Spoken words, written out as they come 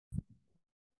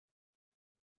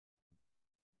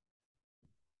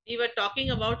We were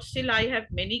talking about, still I have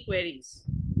many queries.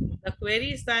 The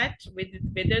query is that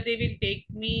whether they will take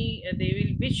me, they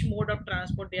will, which mode of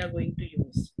transport they are going to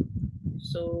use.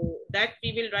 So that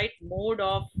we will write mode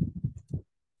of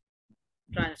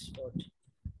transport.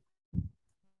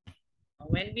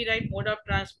 When we write mode of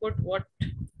transport, what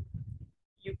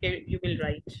you will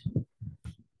write?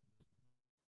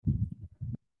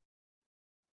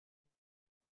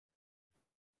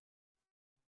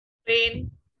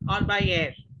 Train or by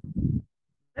air?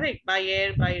 Correct. By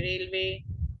air, by railway,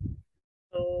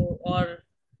 so, or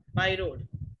by road.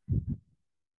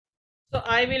 So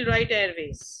I will write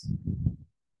airways.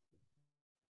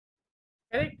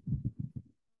 Correct.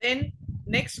 Then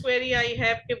next query I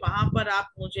have कि वहां पर आप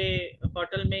मुझे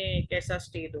hotel में कैसा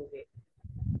stay दोगे.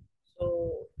 So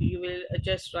you will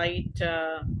just write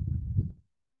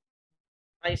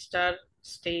 5-star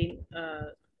stay.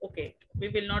 Okay, we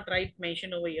will not write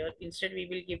mention over here. Instead, we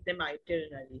will give them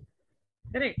itinerary.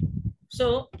 Correct.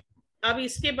 So अब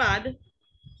इसके बाद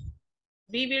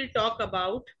we will talk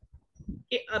about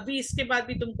कि अभी इसके बाद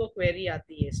भी तुमको query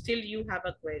आती है. Still you have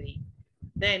a query.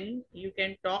 Then you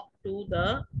can talk to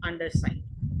the undersigned.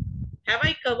 Have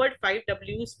I covered 5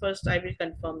 W's? First, I will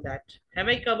confirm that. Have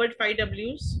I covered 5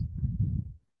 W's?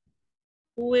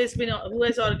 Who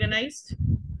has organized?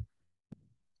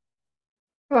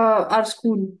 Our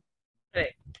school.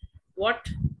 Correct. What?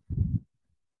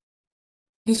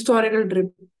 Historical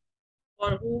trip.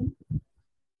 For whom?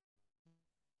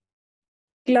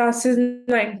 Classes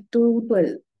 9 to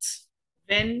 12.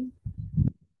 When?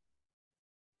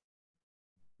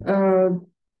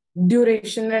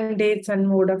 Duration and dates and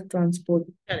mode of transport.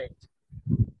 Correct.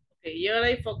 Okay, here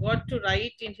I forgot to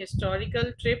write in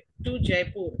historical trip to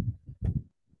Jaipur.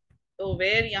 So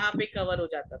where यहाँ पे cover हो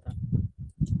जाता था.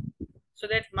 So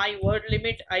that my word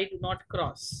limit I do not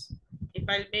cross. If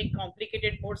I'll make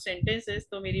complicated more sentences,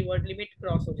 तो मेरी word limit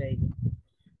cross हो जाएगी.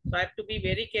 So I have to be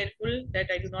very careful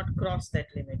that I do not cross that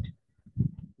limit.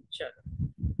 Chalo.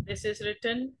 This is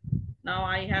written. Now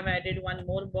I have added one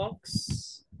more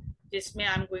box. जिसमें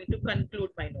I'm going to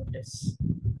conclude my notice.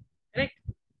 Correct?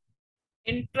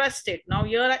 Interested. Now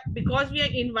here, because we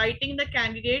are inviting the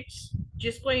candidates,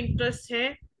 जिसको interest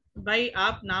है, भाई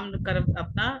आप नाम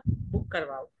अपना book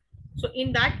करवाओ. So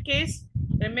in that case,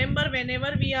 remember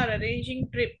whenever we are arranging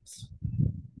trips,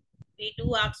 we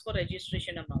do ask for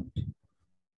registration amount.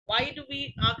 Why do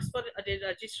we ask for a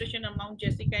registration amount,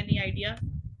 Jessica? Any idea?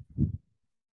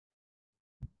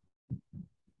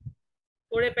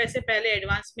 थोड़े पैसे पहले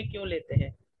एडवांस में क्यों लेते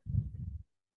हैं?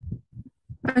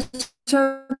 अच्छा,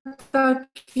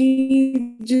 ताकि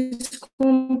जिसको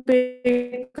पे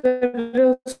कर रहे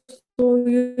हो उसको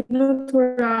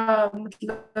थोड़ा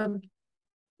मतलब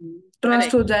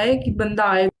ट्रस्ट हो जाए कि बंदा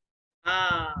आए.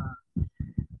 हाँ,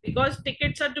 because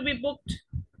tickets are to be booked.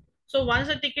 So once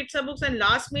the tickets are booked and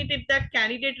last minute if that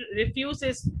candidate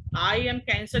refuses, I am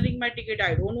cancelling my ticket,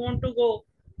 I don't want to go.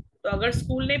 तो अगर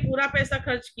स्कूल ने पूरा पैसा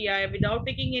खर्च किया है without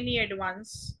taking any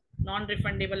advance, non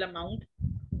refundable amount,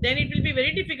 then it will be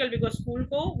very difficult because school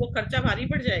को वो खर्चा भारी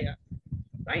पड़ जाएगा,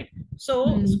 right?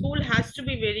 So school has to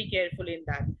be very careful in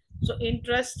that. So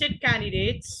interested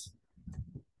candidates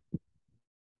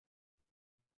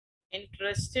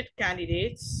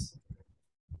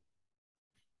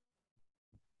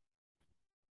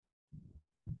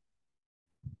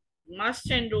must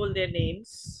enroll their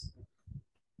names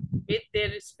with their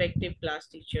respective class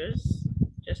teachers.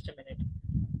 Just a minute.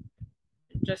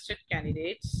 Interested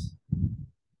candidates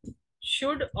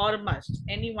should or must,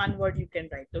 any one word you can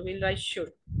write. So we'll write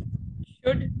should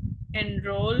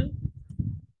enroll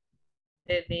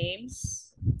their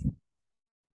names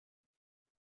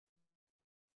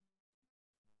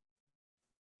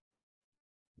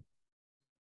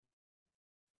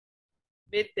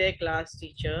with their class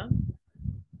teacher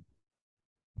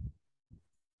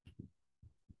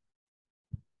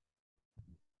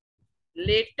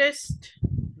latest.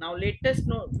 Now latest,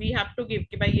 no, we have to give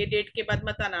कि भाई ये date के बाद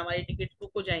मत आना, हमारी ticket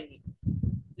book हो जाएंगी.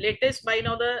 Latest by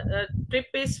now the trip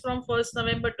is from 1st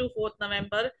November to 4th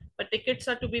November, but tickets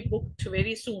are to be booked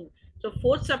very soon. So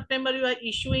 4th September you are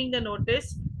issuing the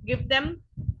notice, give them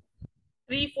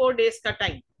 3-4 days ka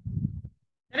time.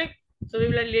 Correct? So we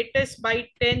will latest by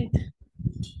 10th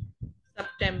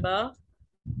September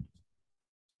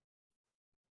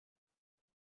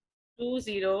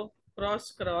 20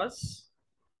 cross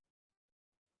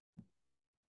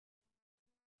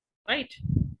right,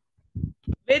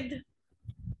 with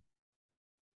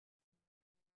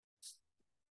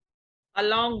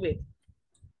along with,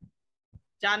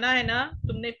 जाना है ना,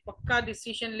 तुमने पक्का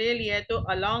decision ले लिया है तो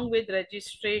along with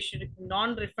registration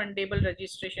non refundable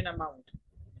registration amount.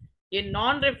 ये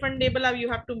नॉन रिफंडेबल, अब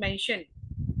you have to mention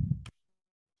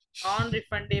non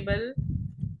refundable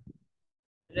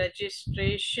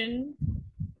registration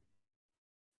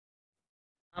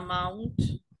amount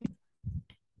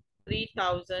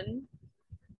 3,000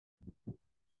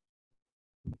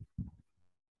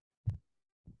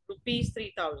 rupees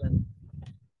 3,000.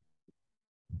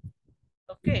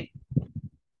 Okay,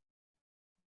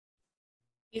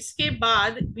 इसके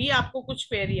बाद भी आपको कुछ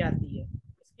क्वेरी आती है,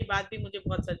 इसके बाद भी मुझे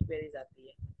बहुत सारी क्वेरीज आती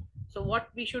है. So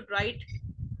what we should write?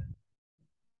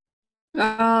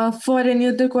 For any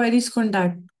other queries,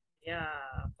 contact. या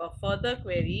फॉर फर्दर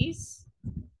क्वेरीज,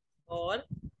 और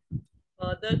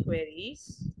further queries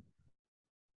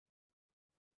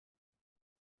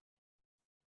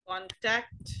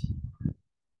contact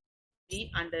the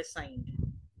undersigned.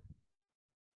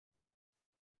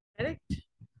 Correct?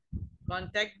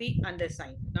 Contact the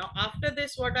undersigned. Now after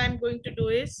this what I'm going to do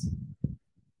is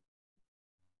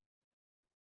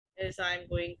I'm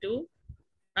going to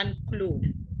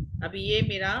conclude. अभी ये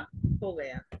मेरा हो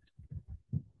गया.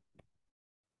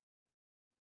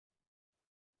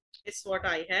 This is what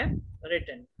I have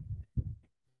written.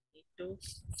 Need to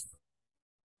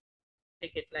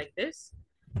take it like this.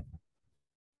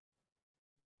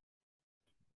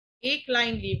 एक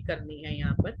line leave करनी है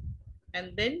यहाँ पर,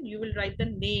 and then you will write the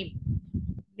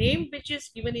name which is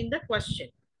given in the question.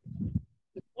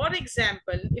 For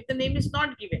example, if the name is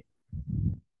not given,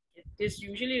 it is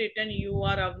usually written you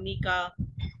are Avnika,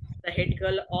 the head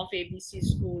girl of ABC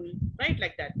school, right,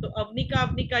 like that. So Avnika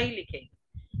Avnika ही लिखेंगे.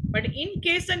 But in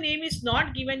case the name is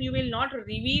not given, you will not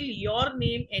reveal your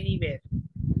name anywhere.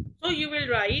 So you will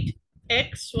write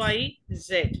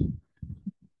XYZ.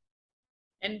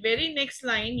 And very next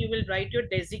line, you will write your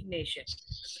designation.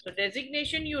 So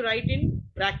designation you write in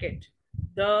bracket,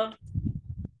 the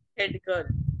head girl.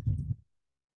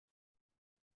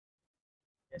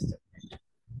 Just a minute.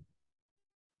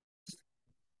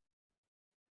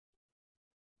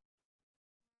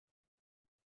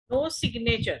 No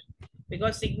signature,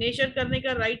 because signature करने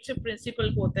का right से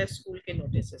principal को होता है school के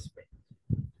notices पे.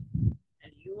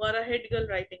 And you are a head girl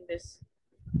writing this.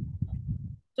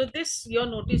 So this your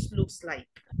notice looks like.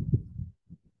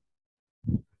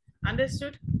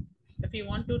 Understood? If you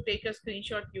want to take a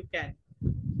screenshot, you can,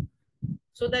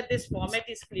 so that this format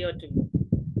is clear to you.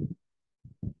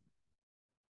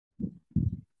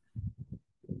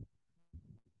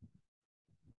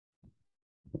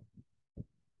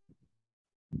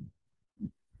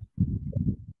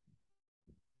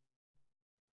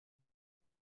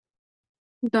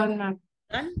 Done, ma'am.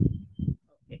 Done?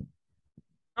 Okay.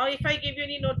 Now if I give you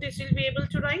any notice, you'll be able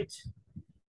to write?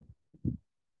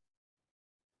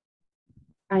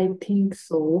 I think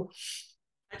so.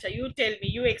 Acha, you tell me,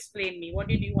 you explain me, what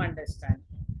did you understand?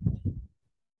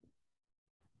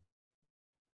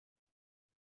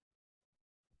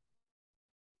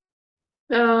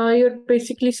 You're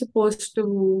basically supposed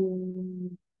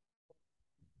to,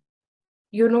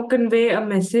 convey a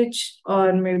message,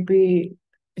 or maybe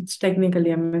it's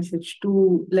technically a message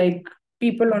to like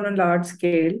people on a large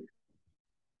scale.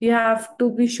 You have to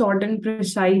be short and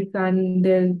precise, and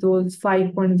there's those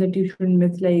 5 points that you shouldn't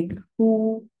miss, like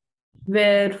who,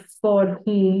 where, for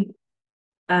whom,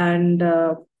 and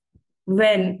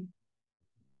when.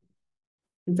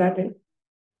 Is that it?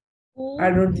 I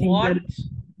Who, don't think what, that.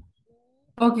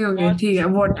 Okay, okay, what, ठीक है.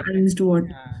 What what? means to what,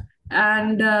 Yeah.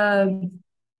 and uh,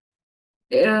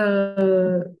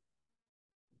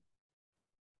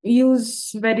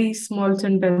 use very small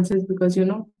sentences, because you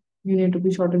need to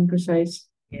be short and precise.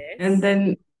 And Yes.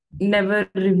 then never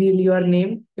reveal your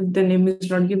name. If the name is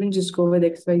not given, just go with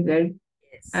XYZ.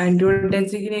 Yes. And your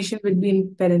designation will be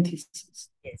in parentheses.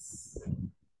 Yes.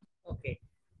 Okay.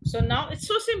 So now it's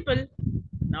so simple.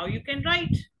 Now you can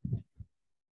write.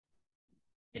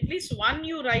 At least one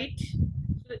you write,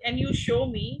 and you show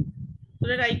me, so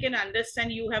that I can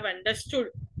understand you have understood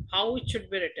how it should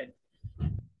be written.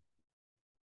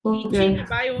 Teaching Okay.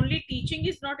 by only teaching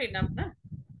is not enough, ना?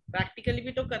 Practically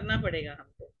भी तो करना पड़ेगा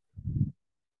हमको.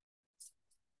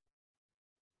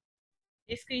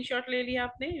 ये screenshot ले लिया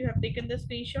आपने? You have taken the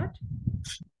screenshot?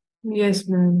 Yes,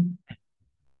 ma'am.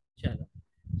 चलो.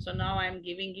 So now I am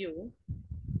giving you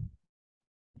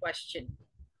question.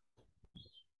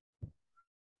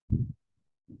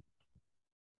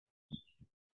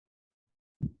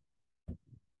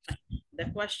 The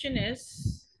question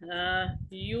is,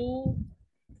 you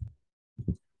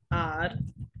are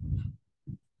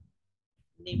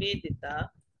Nivedita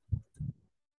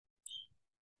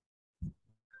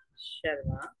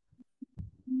Sharma.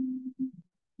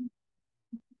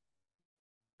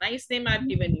 Nice name I've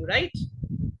given you, right?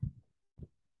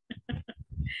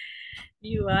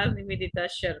 You are Nivedita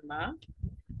Sharma,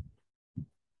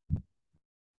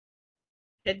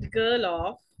 head girl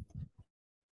of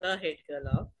the head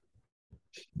girl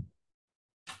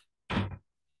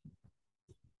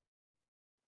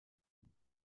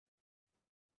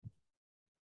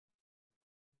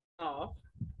of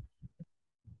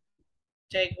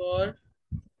Tagore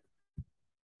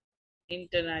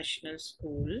International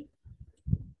School.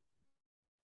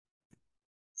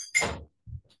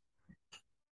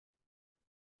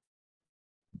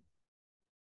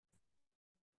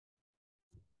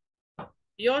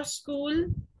 Your school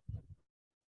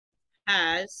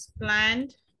has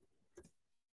planned,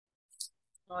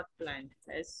 not planned,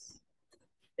 has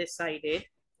decided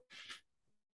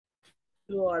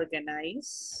to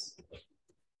organize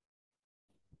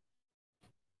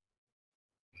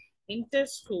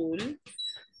inter-school,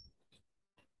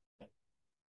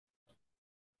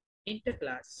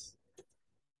 inter-class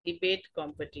debate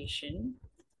competition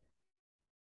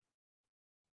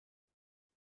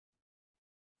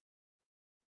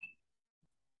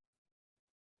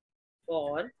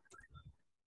for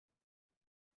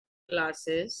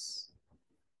classes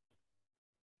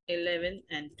 11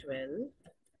 and 12.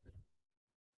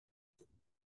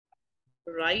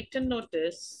 Write a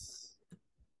notice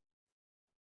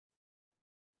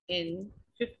in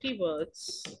 50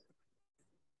 words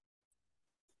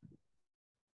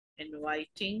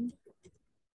inviting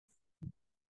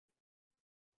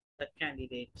the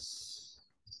candidates.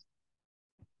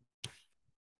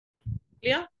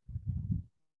 Clear?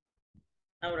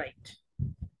 All right.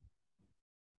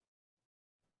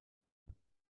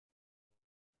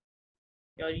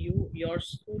 Your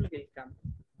school will come.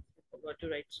 I forgot to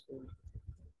write school.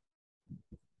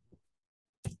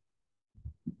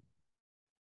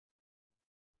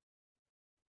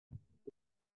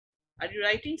 Are you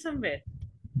writing somewhere?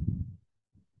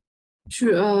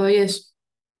 Sure. Yes.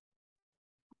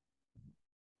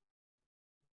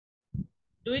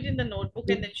 Do it in the notebook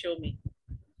and then show me.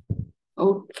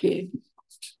 Okay.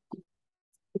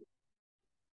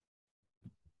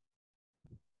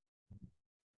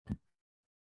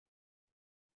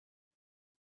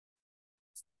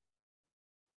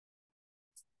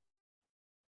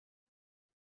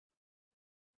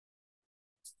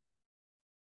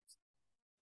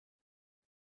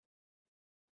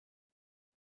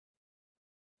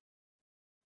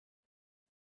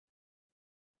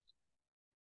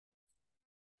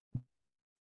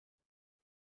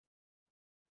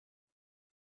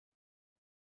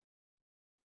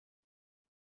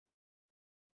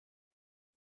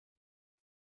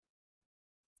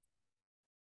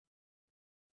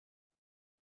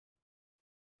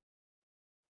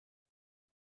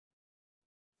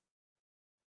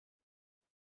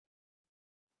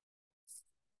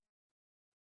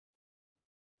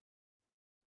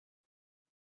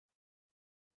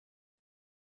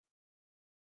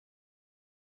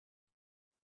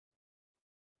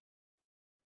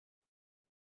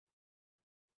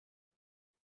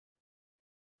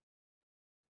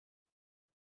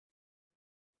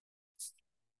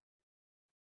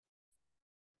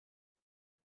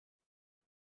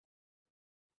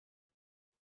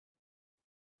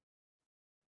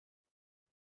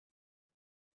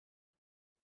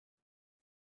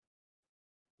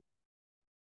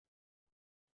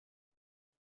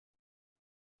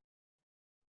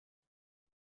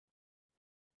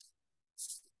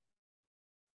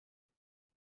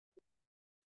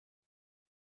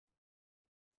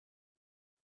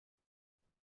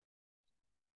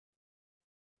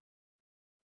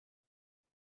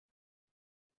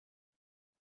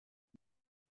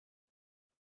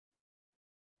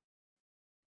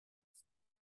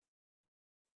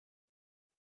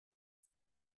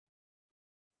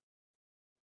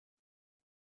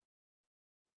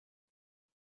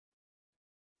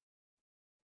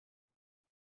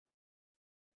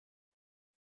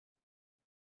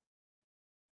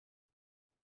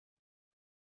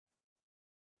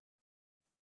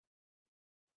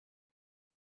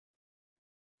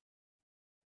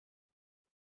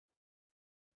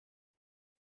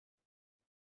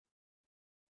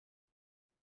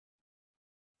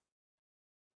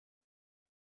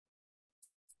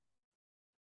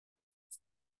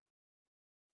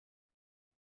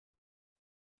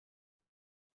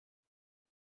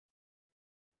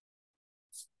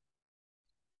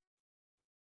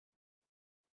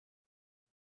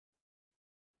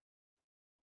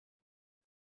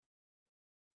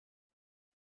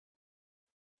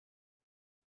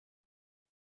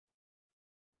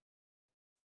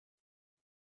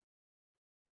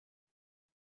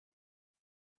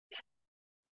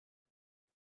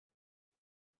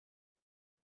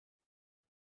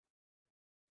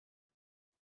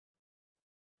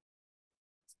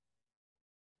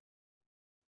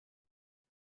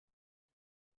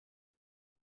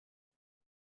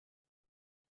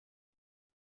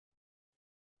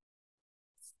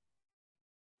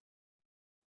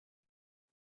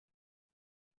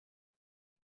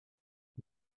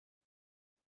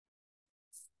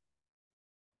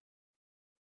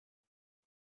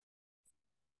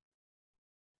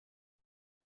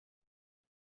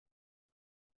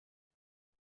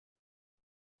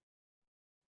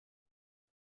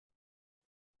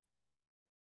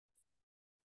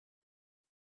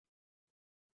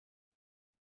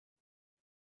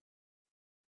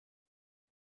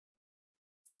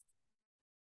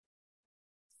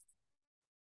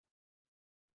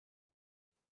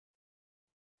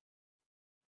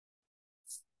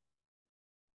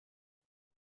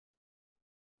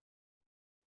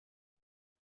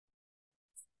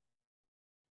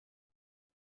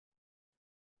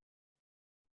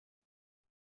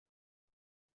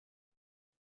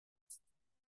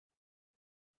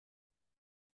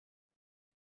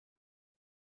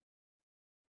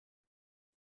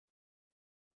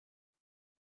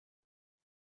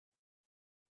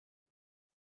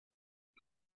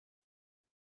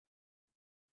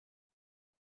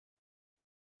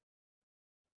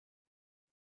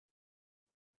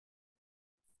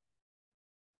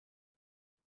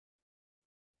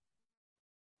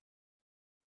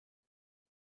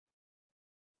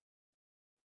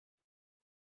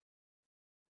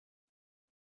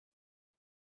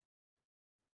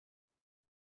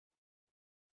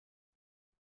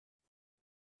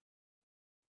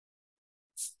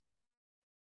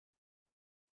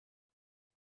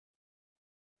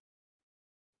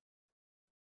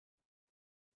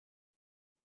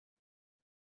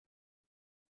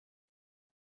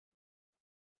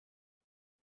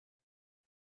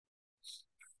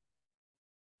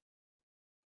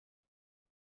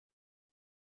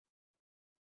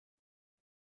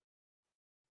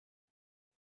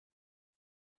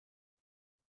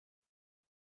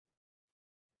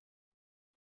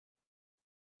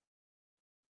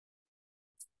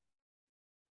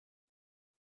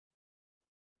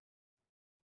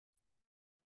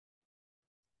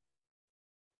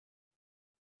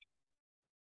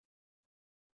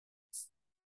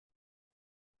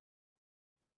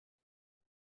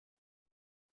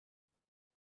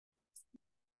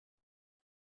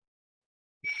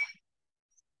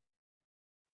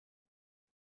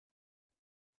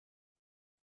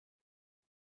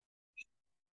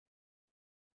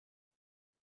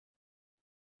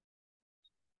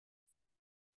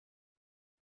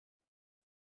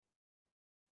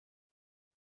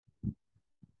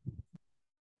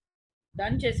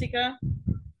 Done, Jessica?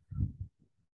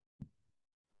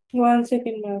 1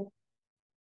 second, ma'am.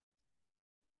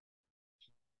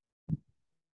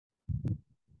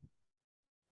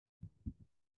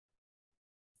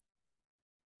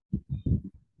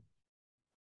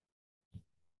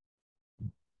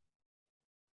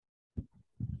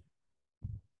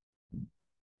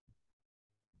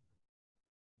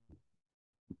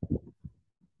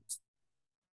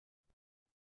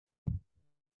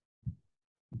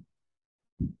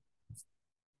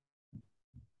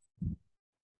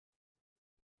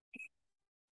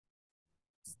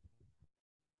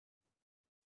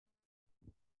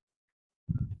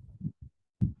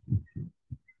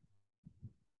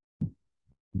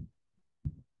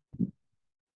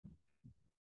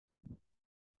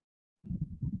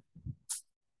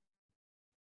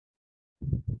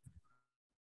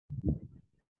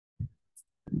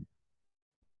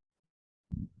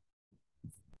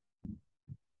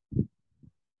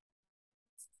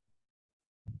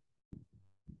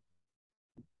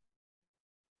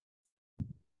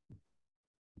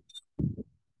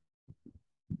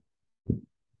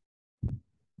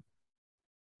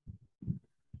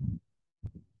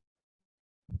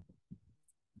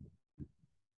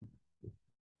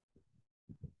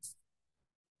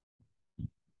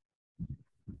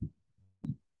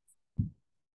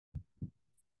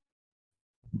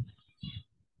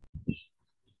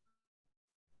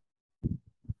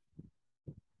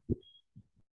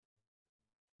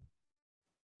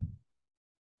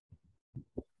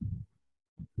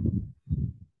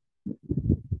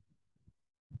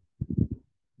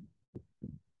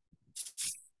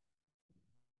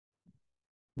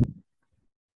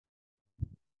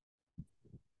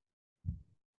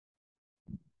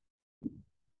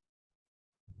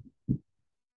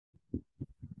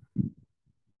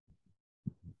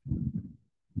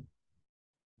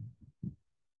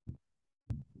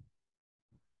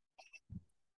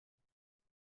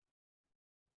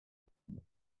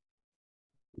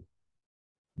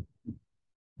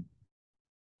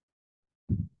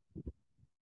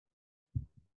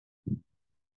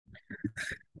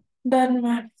 Done,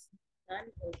 ma'am. Done.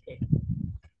 Okay.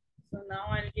 So now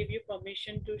I'll give you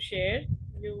permission to share.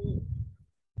 You,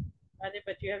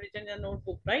 but you have written a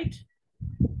notebook, right?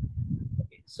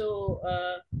 Okay. So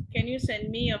can you send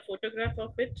me a photograph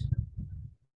of it?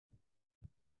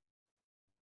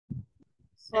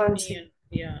 Send One me, second.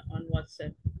 yeah, on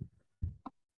WhatsApp.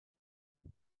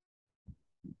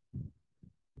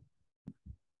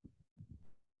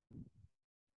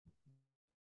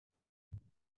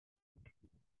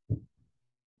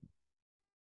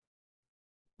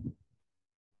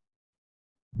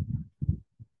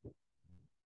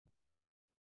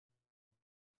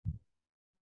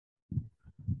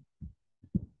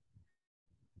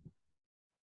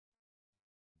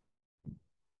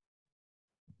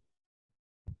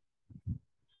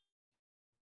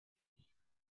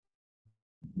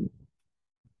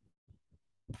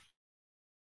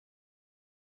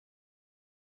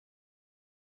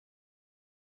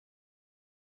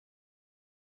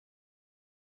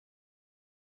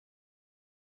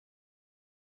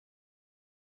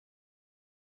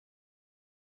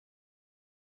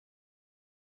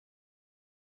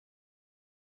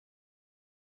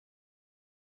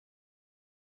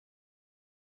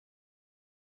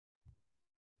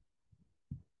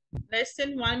 Less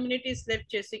than 1 minute is left,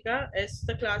 Jessica. As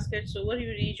the class gets over,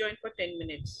 you rejoin for 10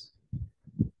 minutes.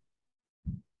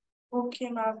 Okay,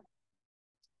 ma'am.